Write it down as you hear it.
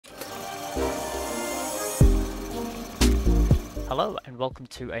Hello and welcome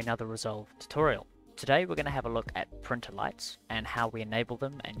to another Resolve tutorial. Today we're going to have a look at printer lights and how we enable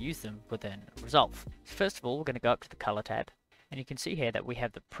them and use them within Resolve. First of all, we're going to go up to the color tab and you can see here that we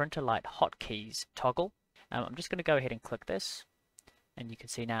have the printer light hotkeys toggle. I'm just going to go ahead and click this and you can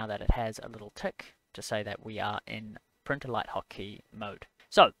see now that it has a little tick to say that we are in printer light hotkey mode.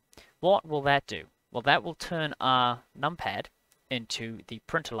 So what will that do? Well, that will turn our numpad into the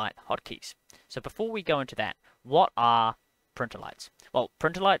printer light hotkeys. So before we go into that, what are printer lights? Well,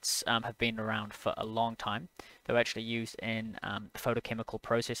 printer lights have been around for a long time. They were actually used in photochemical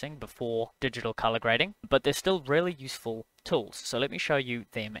processing before digital color grading, but they're still really useful tools. So let me show you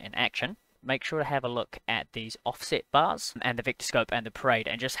them in action. Make sure to have a look at these offset bars and the vector scope and the parade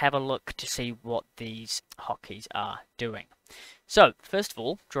and just have a look to see what these hotkeys are doing. So first of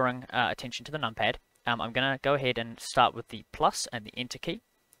all, drawing attention to the numpad, I'm going to go ahead and start with the plus and the enter key.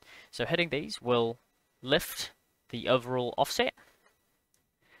 So hitting these will lift the overall offset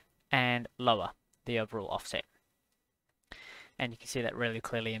and lower the overall offset. And you can see that really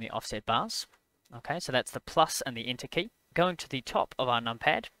clearly in the offset bars. Okay, so that's the plus and the enter key. Going to the top of our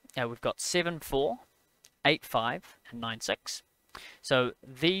numpad, we've got 7, 4, 8, 5, and 9, 6. So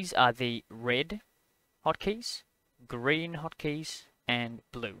these are the red hotkeys, green hotkeys, and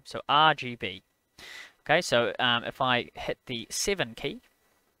blue. So RGB. Okay, so if I hit the 7 key,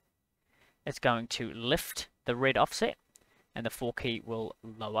 it's going to lift the red offset, and the 4 key will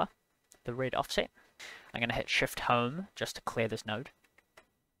lower the red offset. I'm going to hit Shift Home just to clear this node.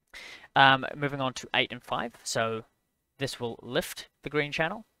 Moving on to 8 and 5, so this will lift the green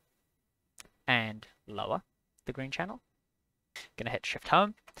channel and lower the green channel. Going to hit Shift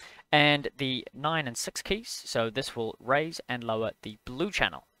Home, and the 9 and 6 keys, so this will raise and lower the blue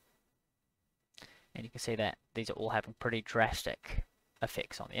channel. And you can see that these are all having pretty drastic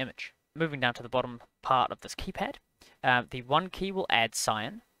effects on the image. Moving down to the bottom part of this keypad, the 1 key will add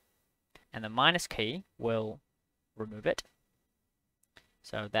cyan, and the minus key will remove it.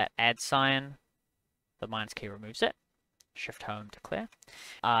 So that adds cyan, the minus key removes it. Shift Home to clear.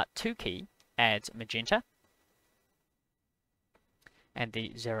 2 key adds magenta, and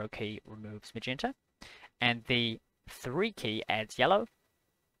the 0 key removes magenta. And the 3 key adds yellow,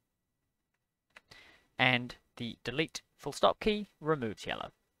 and the delete full stop key removes yellow.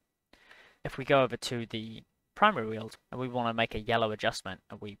 If we go over to the primary wheels and we want to make a yellow adjustment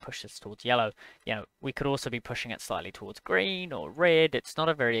and we push this towards yellow, we could also be pushing it slightly towards green or red. It's not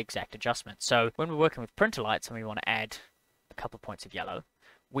a very exact adjustment. So when we're working with printer lights and we want to add a couple of points of yellow,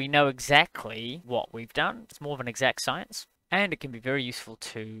 we know exactly what we've done. It's more of an exact science, and it can be very useful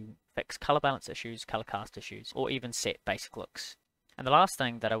to fix color balance issues, color cast issues, or even set basic looks. And the last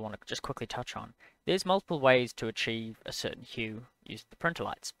thing that I want to just quickly touch on, there's multiple ways to achieve a certain hue using the printer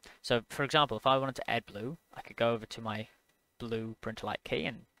lights. So for example, if I wanted to add blue, I could go over to my blue printer light key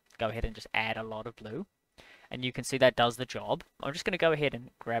and go ahead and just add a lot of blue. And you can see that does the job. I'm just going to go ahead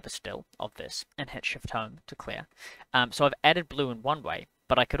and grab a still of this and hit Shift Home to clear. So I've added blue in one way,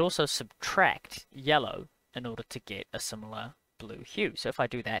 but I could also subtract yellow in order to get a similar blue hue. So if I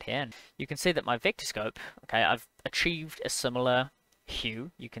do that here, and you can see that my vector scope, okay, I've achieved a similar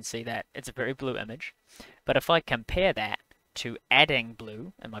hue. You can see that it's a very blue image, but if I compare that to adding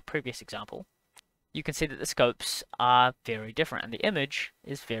blue in my previous example, you can see that the scopes are very different and the image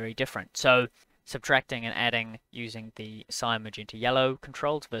is very different. So subtracting and adding using the cyan, magenta, yellow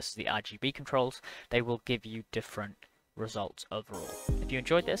controls versus the RGB controls, they will give you different results overall. If you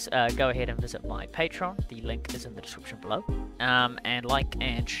enjoyed this, go ahead and visit my Patreon. The link is in the description below. And like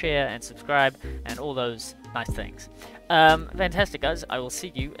and share and subscribe and all those nice things. Fantastic, guys. I will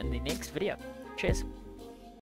see you in the next video. Cheers.